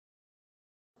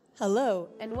Hello,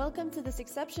 and welcome to this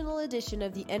exceptional edition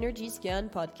of the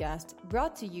Yearend podcast,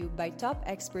 brought to you by top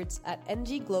experts at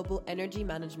NG Global Energy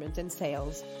Management and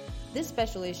Sales. This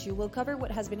special issue will cover what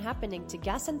has been happening to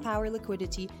gas and power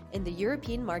liquidity in the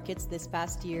European markets this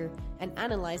past year and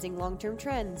analyzing long-term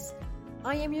trends.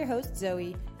 I am your host,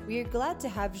 Zoe. We are glad to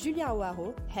have Julien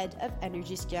Ouaro, head of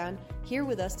Yearend, here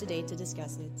with us today to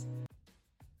discuss it.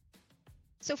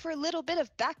 So for a little bit of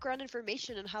background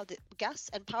information on how the gas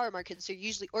and power markets are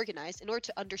usually organized in order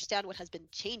to understand what has been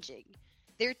changing.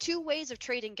 There are two ways of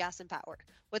trading gas and power,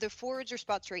 whether forwards or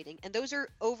spot trading, and those are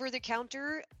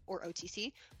over-the-counter, or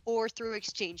OTC, or through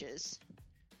exchanges.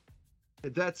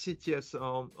 That's it, yes.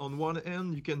 On one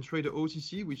end, you can trade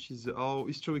OTC, which is how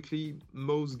historically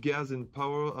most gas and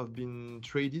power have been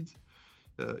traded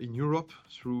in Europe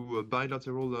through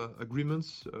bilateral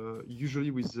agreements,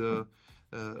 usually with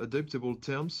adaptable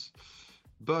terms,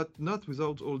 but not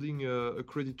without holding a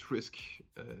credit risk.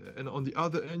 And on the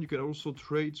other hand, you can also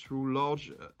trade through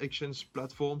large exchange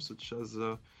platforms such as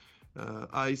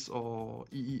ICE or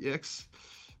EEX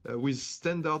with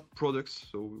standard products,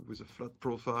 so with a flat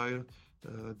profile,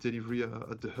 delivery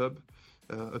at the hub,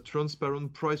 a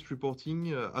transparent price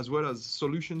reporting, as well as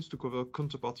solutions to cover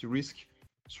counterparty risk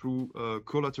through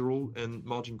collateral and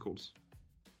margin calls.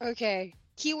 Okay.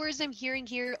 Keywords I'm hearing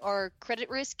here are credit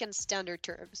risk and standard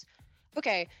terms.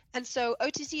 Okay, and so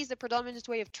OTC is the predominant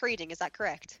way of trading, is that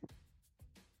correct?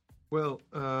 Well,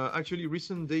 actually,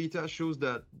 recent data shows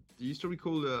that the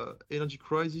historical energy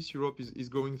crisis Europe is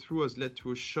going through has led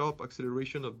to a sharp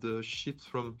acceleration of the shift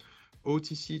from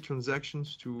OTC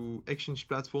transactions to exchange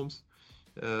platforms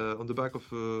on the back of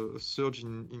a surge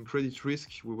in credit risk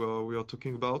we are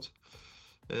talking about.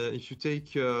 If you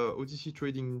take OTC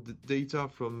trading data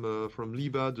from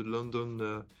LIBA, the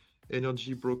London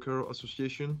Energy Broker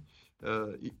Association,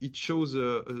 it shows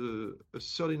a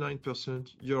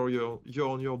 39%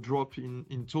 year-on-year drop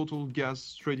in total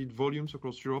gas traded volumes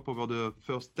across Europe over the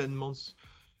first 10 months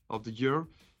of the year.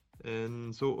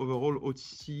 And so overall,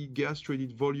 OTC gas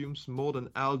traded volumes more than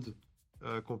halved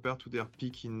compared to their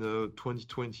peak in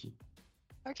 2020.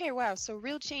 Okay, wow, so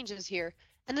real changes here.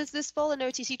 And is this fall in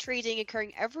OTC trading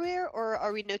occurring everywhere, or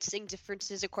are we noticing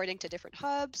differences according to different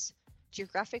hubs,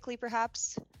 geographically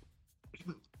perhaps?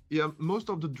 Yeah, most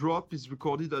of the drop is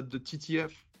recorded at the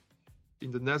TTF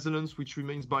in the Netherlands, which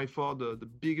remains by far the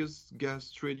biggest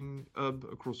gas trading hub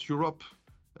across Europe.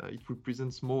 It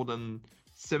represents more than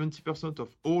 70%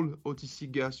 of all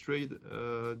OTC gas trade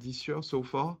this year so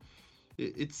far.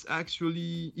 It's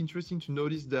actually interesting to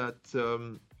notice that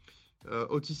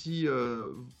OTC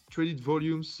traded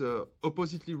volumes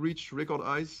oppositely reached record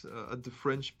highs at the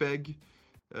French PEG,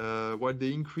 while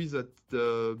they increase at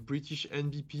the British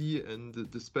NBP and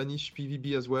the Spanish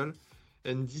PVB as well.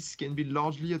 And this can be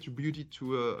largely attributed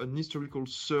to an historical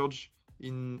surge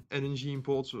in LNG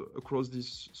imports across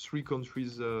these three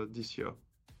countries this year.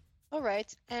 All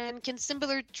right. And can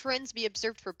similar trends be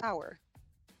observed for power?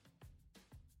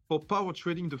 For power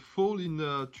trading, the fall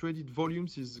in traded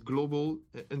volumes is global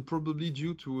and probably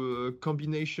due to a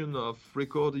combination of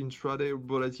record intraday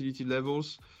volatility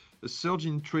levels, a surge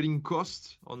in trading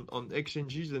costs on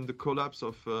exchanges, and the collapse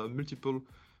of multiple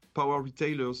power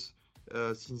retailers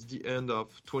since the end of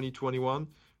 2021.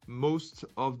 Most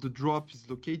of the drop is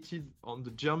located on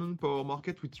the German power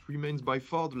market, which remains by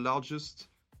far the largest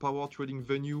power trading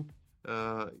venue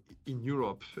in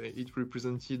Europe. It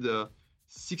represented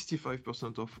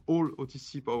 65% of all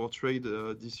OTC power trade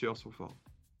this year so far.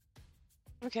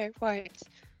 Okay, right.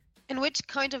 And which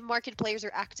kind of market players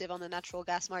are active on the natural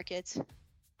gas market?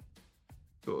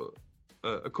 So,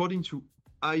 according to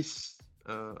ICE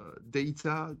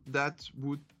data, that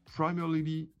would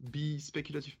primarily be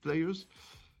speculative players,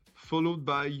 followed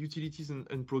by utilities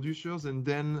and producers, and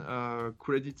then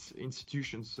credit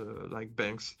institutions like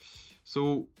banks.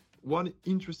 So one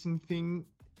interesting thing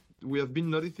we have been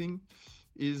noticing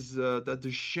is that the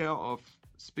share of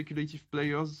speculative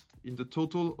players in the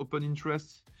total open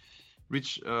interest,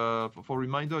 which, for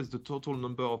reminder, is the total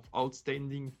number of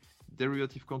outstanding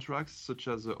derivative contracts, such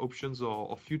as options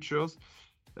or futures,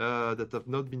 that have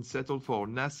not been settled for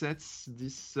assets.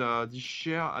 This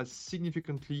share has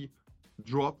significantly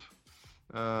dropped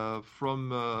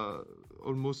from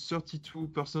almost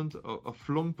 32% of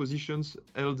long positions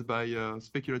held by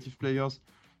speculative players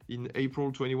in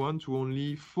April 21 to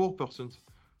only 4%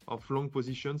 of long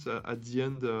positions at the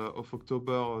end of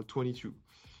October 22.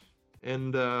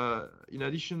 And in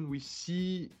addition, we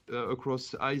see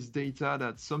across ICE data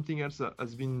that something else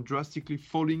has been drastically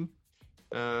falling.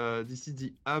 This is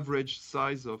the average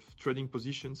size of trading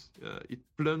positions. It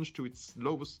plunged to its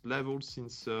lowest level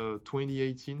since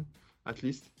 2018, at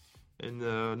least. And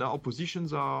now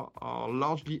positions are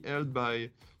largely held by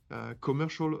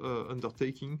commercial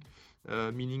undertaking,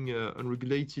 meaning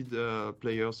unregulated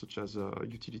players such as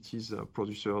utilities,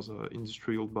 producers,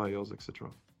 industrial buyers, etc.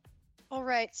 All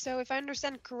right, so if I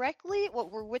understand correctly,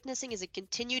 what we're witnessing is a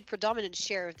continued predominant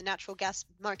share of the natural gas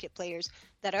market players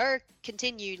that are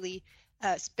continually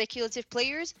speculative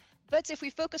players. But if we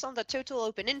focus on the total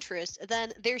open interest,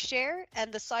 then their share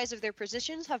and the size of their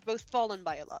positions have both fallen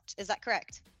by a lot. Is that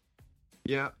correct?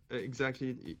 Yeah,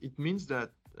 exactly. It means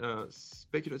that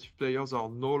speculative players are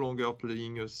no longer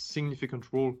playing a significant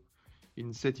role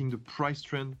in setting the price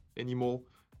trend anymore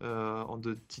on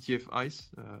the TTF ICE,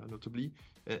 notably.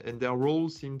 And their role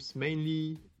seems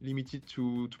mainly limited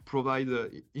to provide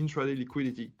intraday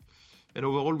liquidity. And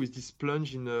overall, with this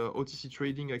plunge in OTC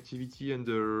trading activity and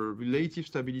the relative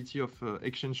stability of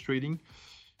exchange trading,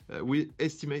 we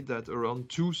estimate that around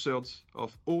 2/3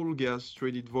 of all gas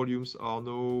traded volumes are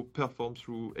now performed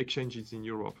through exchanges in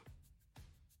Europe.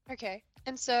 Okay.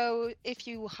 And so if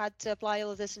you had to apply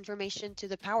all of this information to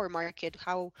the power market,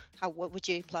 what would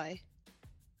you apply?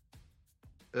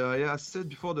 Yeah, as said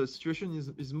before, the situation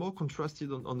is more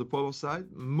contrasted on the power side.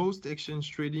 Most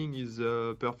exchange trading is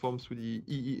performed through the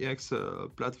EEX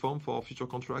platform for future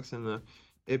contracts and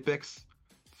Apex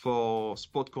for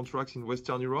spot contracts in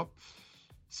Western Europe.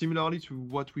 Similarly to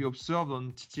what we observed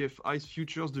on TTF ICE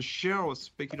futures, the share of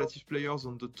speculative players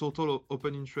on the total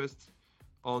open interest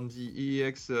on the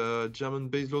EEX German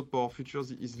baseload power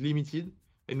futures is limited,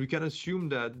 and we can assume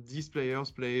that these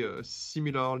players play a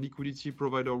similar liquidity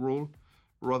provider role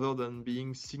rather than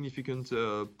being significant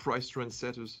price trend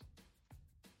setters.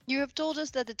 You have told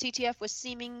us that the TTF was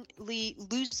seemingly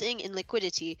losing in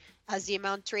liquidity as the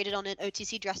amount traded on an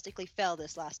OTC drastically fell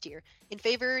this last year, in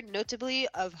favor notably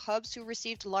of hubs who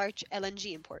received large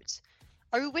LNG imports.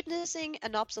 Are we witnessing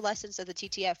an obsolescence of the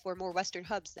TTF for more Western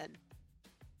hubs then?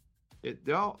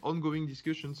 There are ongoing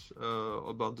discussions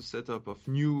about the setup of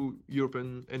new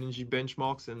European LNG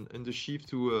benchmarks and the shift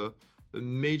to a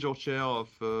major share of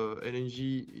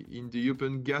LNG in the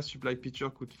European gas supply picture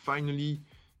could finally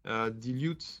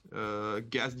dilute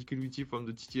gas liquidity from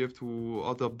the TTF to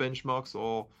other benchmarks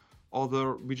or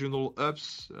other regional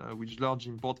hubs with large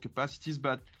import capacities.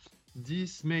 But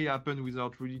this may happen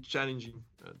without really challenging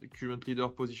the current leader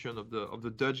position of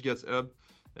the Dutch gas hub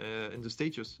and the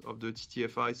status of the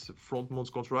TTF ICE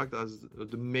front-month contract as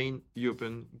the main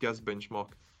European gas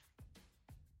benchmark.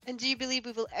 And do you believe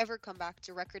we will ever come back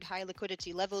to record high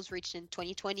liquidity levels reached in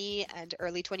 2020 and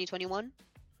early 2021?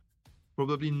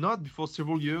 Probably not before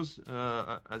several years,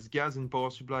 as gas and power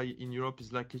supply in Europe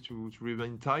is likely to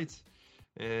remain tight,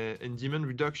 and demand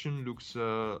reduction looks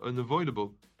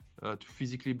unavoidable to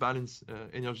physically balance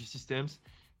energy systems,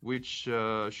 which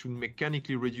should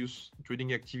mechanically reduce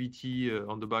trading activity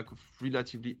on the back of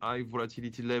relatively high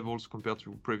volatility levels compared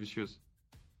to previous years.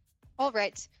 All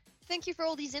right. Thank you for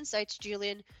all these insights,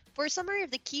 Julian. For a summary of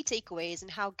the key takeaways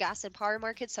and how gas and power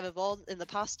markets have evolved in the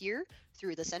past year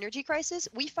through this energy crisis,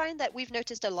 we find that we've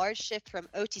noticed a large shift from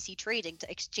OTC trading to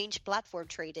exchange platform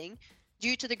trading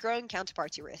due to the growing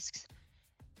counterparty risks.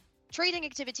 Trading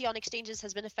activity on exchanges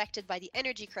has been affected by the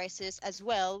energy crisis as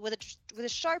well, with a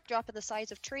sharp drop in the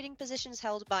size of trading positions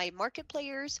held by market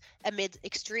players amid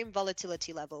extreme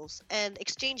volatility levels. And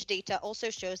exchange data also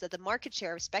shows that the market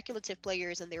share of speculative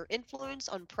players and their influence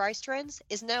on price trends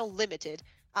is now limited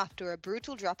after a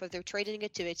brutal drop of their trading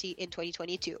activity in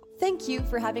 2022. Thank you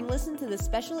for having listened to this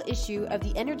special issue of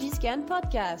the Energy Scan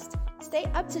podcast. Stay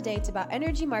up to date about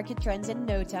energy market trends in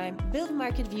no time, build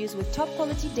market views with top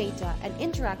quality data, and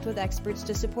interact with experts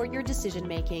to support your decision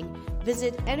making.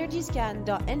 Visit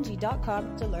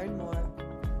energyscan.ng.com to learn more.